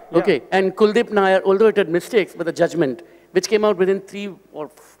 Yeah. Okay, and Kuldeep Nair, although it had mistakes, but The Judgment, which came out within 3 or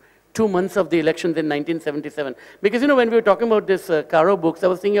 2 months of the elections in 1977. Because, you know, when we were talking about this Caro books, I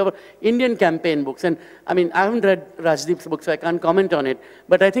was thinking about Indian campaign books. And, I mean, I haven't read Rajdeep's book, so I can't comment on it.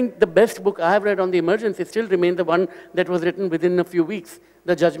 But I think the best book I have read on the emergency still remains the one that was written within a few weeks,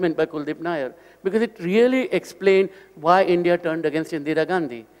 The Judgment by Kuldeep Nair. Because it really explained why India turned against Indira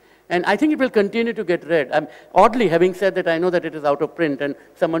Gandhi. And I think it will continue to get read. Oddly, having said that, I know that it is out of print and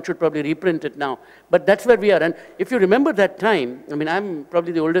someone should probably reprint it now. But that's where we are. And if you remember that time, I mean, I'm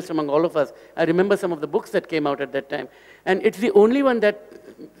probably the oldest among all of us. I remember some of the books that came out at that time. And it's the only one that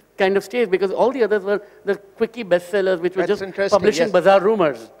kind of stays, because all the others were the quickie bestsellers, which were just publishing bazaar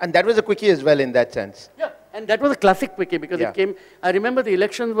rumors. And that was a quickie as well in that sense. Yeah, and that was a classic quickie, because it came, I remember the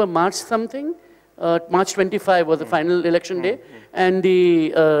elections were March something. March 25 was the final election day, and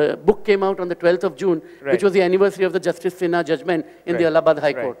the book came out on the 12th of June, which was the anniversary of the Justice Sinha judgment in the Allahabad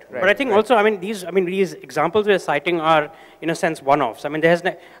High Court. But I think also, I mean, these examples we're citing are, in a sense, one-offs. I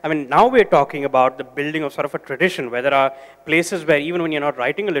mean, now we're talking about the building of sort of a tradition, where there are places where even when you're not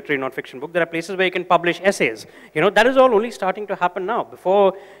writing a literary non-fiction book, there are places where you can publish essays. You know, that is all only starting to happen now.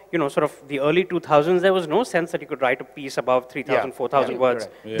 Before, you know, sort of the early 2000s, there was no sense that you could write a piece above 3,000, 4,000 words.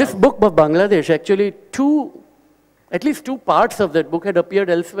 This book of Bangladesh, actually at least two parts of that book had appeared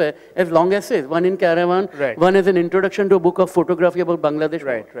elsewhere as long essays. One in Caravan, one as an introduction to a book of photography about Bangladesh.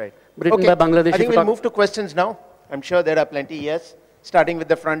 Written by Bangladeshi. I think we'll move to questions now. I'm sure there are plenty, yes. Starting with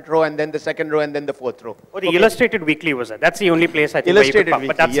the front row, and then the second row, and then the fourth row. Oh, the Illustrated Weekly was that. That's the only place I think Illustrated where you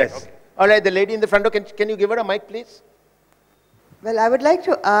could, Weekly, but that's yes. it. Okay. All right, the lady in the front row, can you give her a mic, please? Well, I would like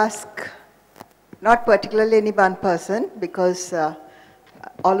to ask, not particularly any one person, because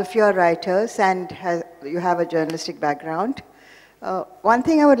all of you are writers and you have a journalistic background. One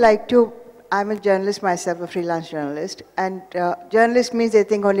thing I would like to, I'm a journalist myself, a freelance journalist, and journalist means they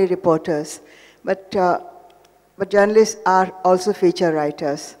think only reporters, but journalists are also feature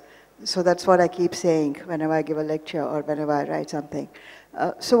writers. So that's what I keep saying whenever I give a lecture or whenever I write something.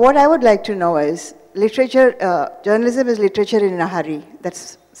 So what I would like to know is, literature, journalism is literature in a hurry.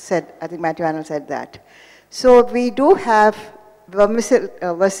 That's said, I think Matthew Arnold said that. So we do have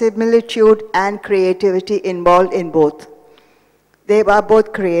verisimilitude and creativity involved in both. They are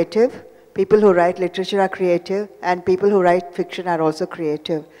both creative. People who write literature are creative, and people who write fiction are also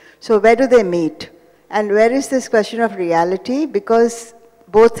creative. So where do they meet? And where is this question of reality? Because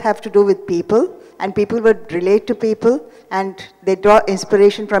both have to do with people, and people would relate to people, and they draw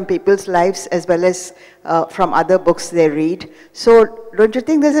inspiration from people's lives as well as from other books they read. So don't you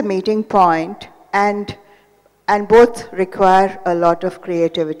think there's a meeting point, and both require a lot of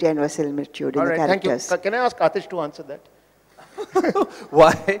creativity and verisimilitude in the characters? Thank you. Can I ask Atish to answer that?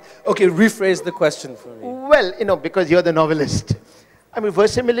 Why? Okay, rephrase the question for me. Well, you know, because you're the novelist. I mean,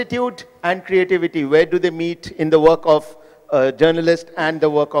 verisimilitude and creativity, where do they meet in the work of a journalist and the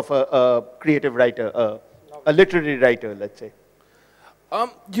work of a creative writer, a literary writer, let's say?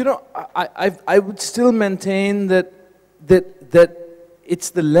 You know, I would still maintain that it's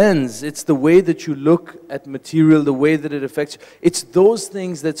the lens, it's the way that you look at material, the way that it affects you. It's those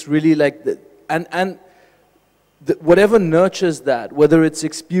things that's really like, whatever nurtures that, whether it's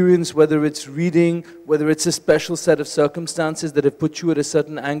experience, whether it's reading, whether it's a special set of circumstances that have put you at a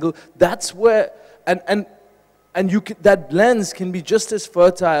certain angle, that's where, and you can, that lens can be just as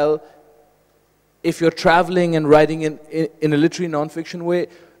fertile if you're traveling and writing in a literary nonfiction way,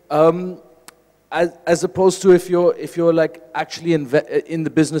 as opposed to if you're like actually in the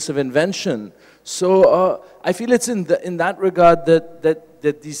business of invention. So I feel it's in that regard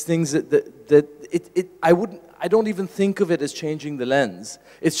that these things I don't even think of it as changing the lens.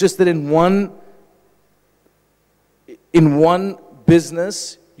 It's just that in one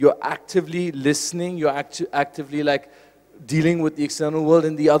business you're actively listening, you're actively like dealing with the external world,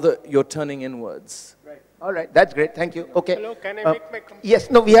 and the other you're turning inwards. Right. All right, that's great. Thank you. Okay. Hello, can I make my comment?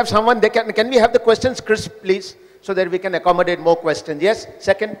 Yes. No, we have someone. Can we have the questions, Chris, please, so that we can accommodate more questions? Yes.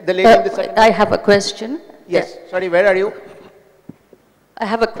 Second, the lady in the second. I have a question. Yes. Sorry, where are you? I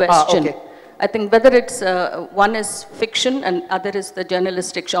have a question. Okay. I think whether it's one is fiction and other is the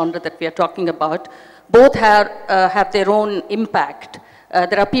journalistic genre that we are talking about, both have their own impact.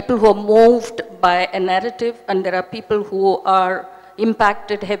 There are people who are moved by a narrative, and there are people who are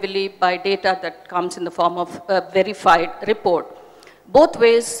impacted heavily by data that comes in the form of a verified report. Both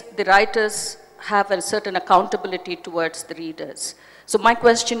ways, the writers have a certain accountability towards the readers. So my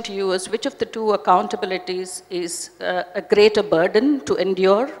question to you is, which of the two accountabilities is a greater burden to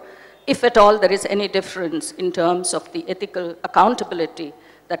endure? If at all there is any difference in terms of the ethical accountability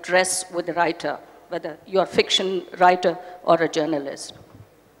that rests with the writer, whether you're a fiction writer or a journalist.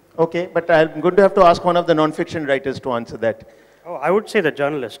 Okay, but I'm going to have to ask one of the non-fiction writers to answer that. Oh, I would say the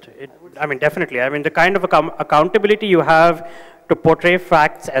journalist. I mean, definitely. I mean, the kind of accountability you have to portray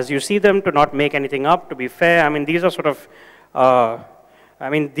facts as you see them, to not make anything up, to be fair. I mean, these are sort of,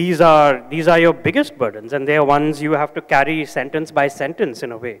 these are your biggest burdens, and they are ones you have to carry sentence by sentence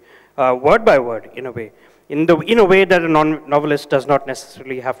in a way, word by word in a way, in a way that a novelist does not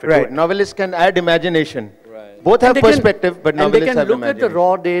necessarily have to do it. Novelists can add imagination. Right. Both have perspective, but novelists have imagination. And they can look at the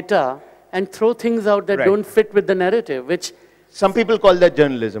raw data and throw things out that don't fit with the narrative, which... Some people call that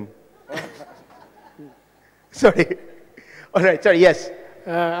journalism. Sorry. All right, sorry, yes.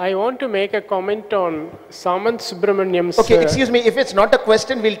 I want to make a comment on Samant Subramaniam's... Okay, excuse me, if it's not a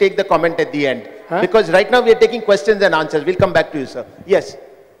question, we'll take the comment at the end. Huh? Because right now we are taking questions and answers. We'll come back to you, sir. Yes.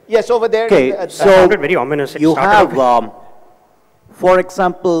 Yes, over there. Okay, so very ominous. You have, for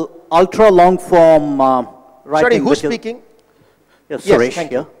example, ultra-long form writing. Sorry, who's speaking? Yes, Suresh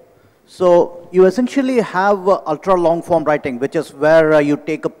here. So you essentially have ultra-long form writing, which is where you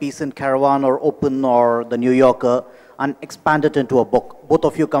take a piece in Caravan or Open or The New Yorker and expand it into a book. Both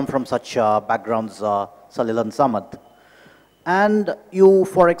of you come from such backgrounds, Salil and Samad. And you,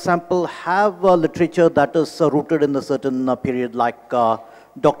 for example, have literature that is rooted in a certain period, like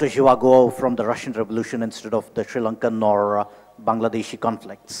Dr. Zhivago from the Russian Revolution instead of the Sri Lankan or Bangladeshi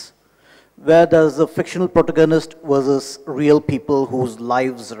conflicts, where there's a fictional protagonist versus real people whose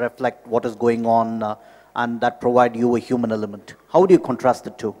lives reflect what is going on and that provide you a human element. How do you contrast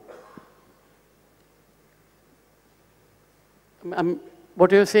the two?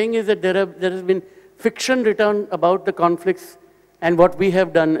 What you're saying is that there has been fiction written about the conflicts and what we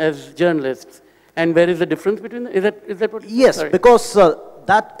have done as journalists. And where is the difference between them? Is that what? Yes, sorry. Because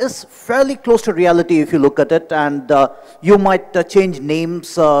that is fairly close to reality if you look at it, and you might change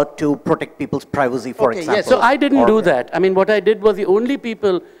names to protect people's privacy, for example. Yes. So I didn't do that. I mean, what I did was the only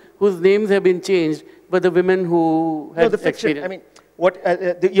people whose names have been changed were the women who had the fiction. I mean, what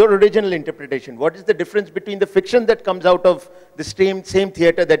your original interpretation? What is the difference between the fiction that comes out of the same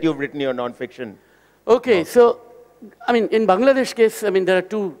theater that you've written your non-fiction? Okay, so I mean, in Bangladesh case, I mean, there are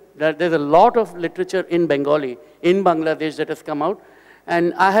two. There's a lot of literature in Bengali in Bangladesh that has come out.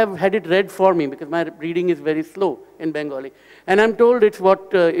 And I have had it read for me because my reading is very slow in Bengali. And I'm told it's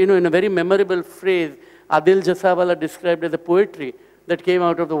what, in a very memorable phrase, Adil Jasawala described as a poetry that came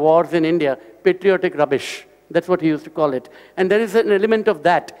out of the wars in India, patriotic rubbish. That's what he used to call it. And there is an element of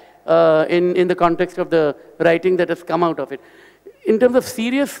that in the context of the writing that has come out of it. In terms of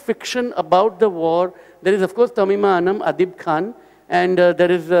serious fiction about the war, there is, of course, Tamima Anam, Adib Khan, and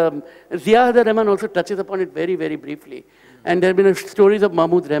there is Zia Hadar Rahman also touches upon it very, very briefly. And there have been stories of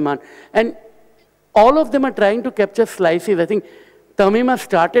Mahmood Rahman. And all of them are trying to capture slices. I think Tamima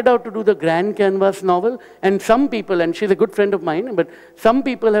started out to do the grand canvas novel, and some people, and she's a good friend of mine, but some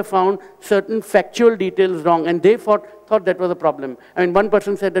people have found certain factual details wrong, and they thought that was a problem. I mean, one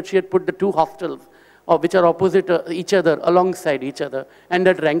person said that she had put the two hostels, which are opposite each other, alongside each other, and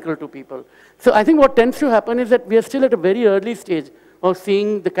that rankled to people. So I think what tends to happen is that we are still at a very early stage or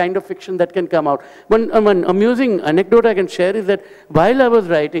seeing the kind of fiction that can come out. One amusing anecdote I can share is that while I was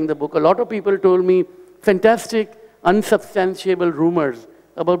writing the book, a lot of people told me fantastic, unsubstantiable rumors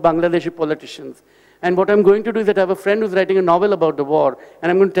about Bangladeshi politicians. And what I'm going to do is that I have a friend who's writing a novel about the war,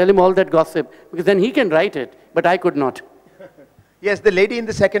 and I'm going to tell him all that gossip, because then he can write it, but I could not. Yes, the lady in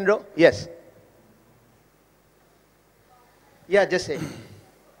the second row. Yes. Yeah, just say.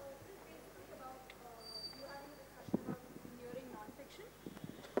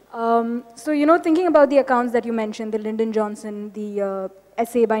 So, you know, thinking about the accounts that you mentioned, the Lyndon Johnson, the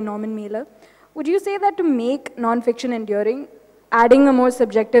essay by Norman Mailer, would you say that to make nonfiction enduring, adding a more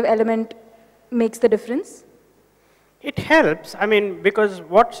subjective element makes the difference? It helps. I mean, because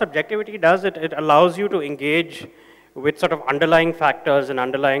what subjectivity does, it allows you to engage with sort of underlying factors and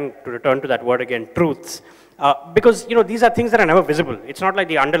underlying, to return to that word again, truths. Because, you know, these are things that are never visible. It's not like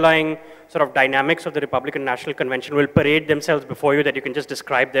the underlying sort of dynamics of the Republican National Convention will parade themselves before you that you can just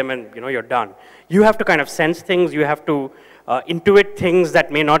describe them and, you know, you're done. You have to kind of sense things, you have to intuit things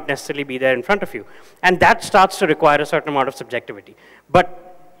that may not necessarily be there in front of you. And that starts to require a certain amount of subjectivity. But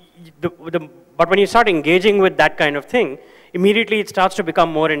but when you start engaging with that kind of thing, immediately it starts to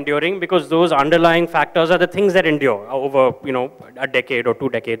become more enduring, because those underlying factors are the things that endure over, you know, a decade or 2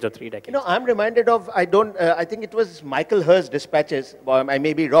 decades or 3 decades. You know, I'm reminded of, I think it was Michael Herr's Dispatches, I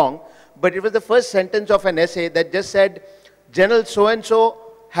may be wrong, but it was the first sentence of an essay that just said, General so-and-so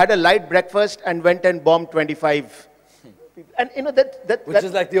had a light breakfast and went and bombed 25 people. And, you know, which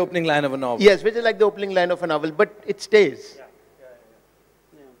is like the opening line of a novel. Yes, which is like the opening line of a novel, but it stays.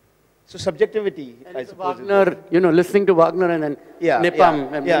 So subjectivity, and I suppose. Wagner, you know, listening to Wagner and then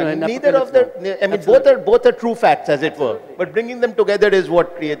Nepam. Yeah, you know, neither of the, I mean, both are true facts, as it were. But bringing them together is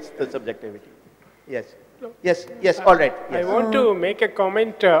what creates the subjectivity. Yes. Yes, all right. Yes. I want to make a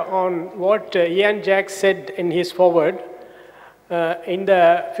comment on what Ian Jack said in his foreword. In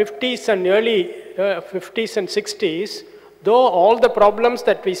the 50s and early 50s and 60s, though all the problems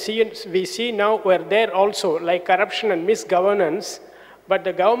that we see now were there also, like corruption and misgovernance, but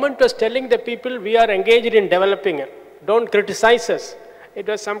the government was telling the people, we are engaged in developing it. Don't criticize us. It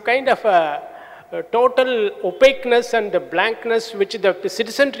was some kind of a total opaqueness and the blankness which the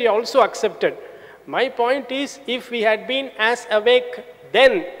citizenry also accepted. My point is, if we had been as awake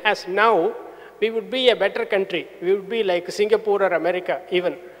then as now, we would be a better country. We would be like Singapore or America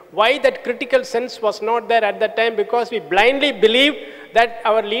even. Why that critical sense was not there at that time? Because we blindly believed that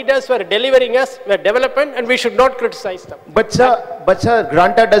our leaders were delivering us development and we should not criticize them. But sir,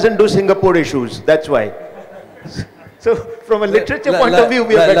 Granta doesn't do Singapore issues, that's why. So from a literature point of view,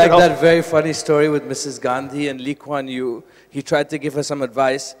 we are better like off. That very funny story with Mrs. Gandhi and Lee Kuan Yew. He tried to give her some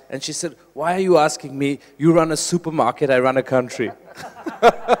advice and she said, why are you asking me? You run a supermarket, I run a country.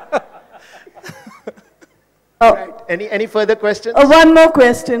 Right. Any further questions? One more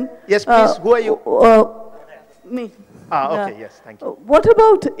question. Yes, please. Who are you? Me. Okay, yes, thank you. What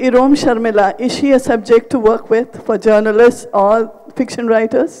about Irom Sharmila? Is she a subject to work with for journalists or fiction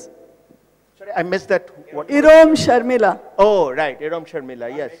writers? Sorry, I missed that. What? Irom Sharmila. Oh, right, Irom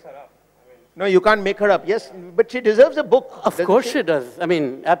Sharmila, yes. No, you can't make her up, yes, but she deserves a book. Of course she does. I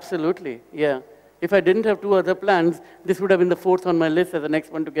mean, absolutely, yeah. If I didn't have 2 other plans, this would have been the 4th on my list as the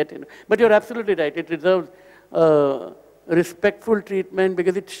next one to get in. But you're absolutely right. It deserves respectful treatment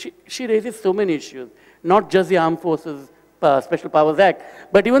because she raises so many issues, not just the Armed Forces Special Powers Act,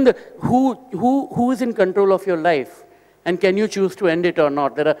 but even the who is in control of your life, and can you choose to end it or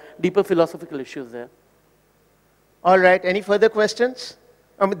not? There are deeper philosophical issues there. All right. Any further questions?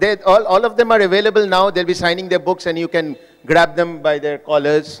 All of them are available now. They'll be signing their books, and you can grab them by their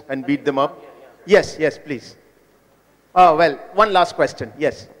collars and beat them up. Yes, please. Oh, well, one last question.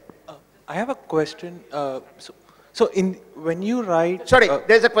 Yes. I have a question. When you write... Sorry,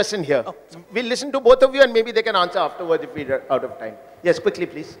 there's a question here. We'll listen to both of you and maybe they can answer afterwards if we're out of time. Yes, quickly,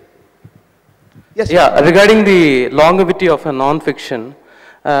 please. Yes. Yeah, regarding the longevity of a non-fiction,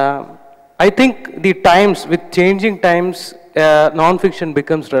 I think the times, with changing times, non-fiction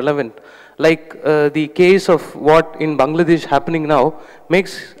becomes relevant. Like the case of what in Bangladesh happening now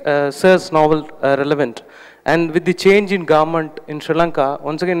makes Sir's novel relevant. And with the change in government in Sri Lanka,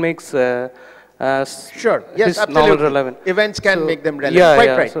 once again makes sure, yes, absolutely. Novel relevant. Events can make them relevant.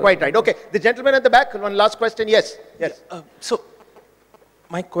 Yeah, quite right. Okay, the gentleman at the back, one last question. Yes. So,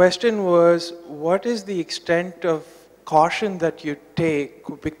 my question was, what is the extent of caution that you take,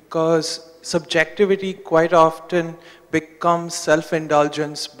 because subjectivity quite often becomes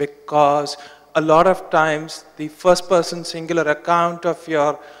self-indulgence, because a lot of times the first-person singular account of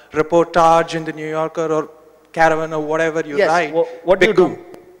your reportage in the New Yorker or Caravan or whatever you write. What do you do?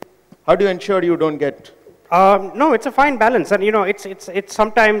 How do you ensure you don't get No, it's a fine balance, and it's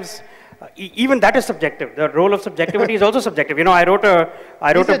sometimes even that is subjective. The role of subjectivity is also subjective. I wrote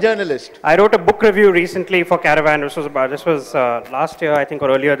a journalist. I wrote a book review recently for Caravan. This was last year, I think,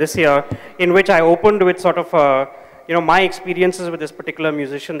 or earlier this year, in which I opened with sort of my experiences with this particular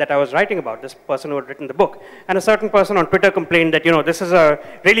musician that I was writing about, this person who had written the book. And a certain person on Twitter complained that, this is a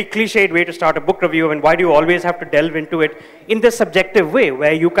really cliched way to start a book review, and why do you always have to delve into it in this subjective way,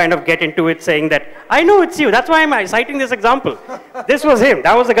 where you kind of get into it saying that, I know it's you, that's why I'm citing this example. This was him,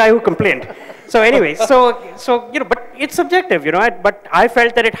 that was the guy who complained. So anyway, but it's subjective, but I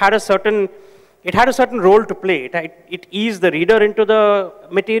felt that it had a certain role to play. It eased the reader into the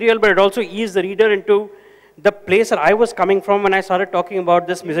material, but it also eased the reader into the place that I was coming from when I started talking about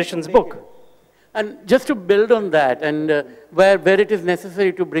this musician's book. And just to build on that, and where it is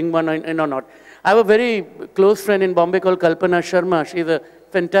necessary to bring one in or not, I have a very close friend in Bombay called Kalpana Sharma. She's a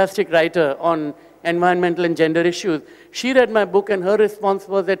fantastic writer on environmental and gender issues. She read my book, and her response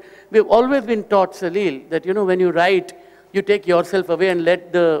was that we've always been taught, Salil, that when you write, you take yourself away and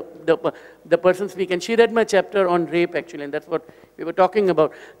let the person speak. And she read my chapter on rape, actually, and that's what we were talking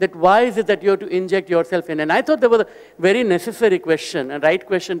about. That why is it that you have to inject yourself in? And I thought there was a very necessary question, a right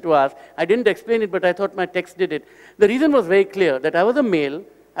question to ask. I didn't explain it, but I thought my text did it. The reason was very clear, that I was a male,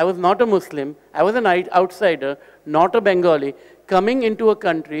 I was not a Muslim, I was an outsider, not a Bengali, coming into a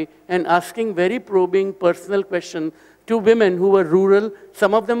country and asking very probing personal questions to women who were rural,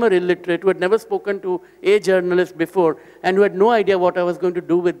 some of them were illiterate, who had never spoken to a journalist before, and who had no idea what I was going to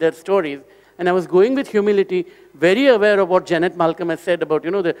do with their stories. And I was going with humility, very aware of what Janet Malcolm has said about,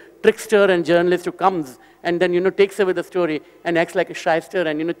 the trickster and journalist who comes and then, takes away the story and acts like a shyster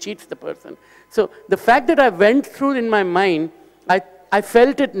and, cheats the person. So the fact that I went through in my mind, I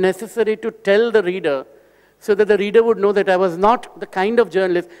felt it necessary to tell the reader so that the reader would know that I was not the kind of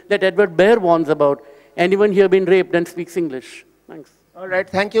journalist that Edward Baer warns about. Anyone here been raped and speaks English? Thanks. All right.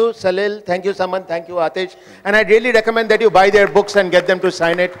 Thank you, Salil. Thank you, Saman. Thank you, Atish. And I'd really recommend that you buy their books and get them to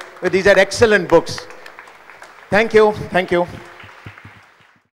sign it. These are excellent books. Thank you. Thank you.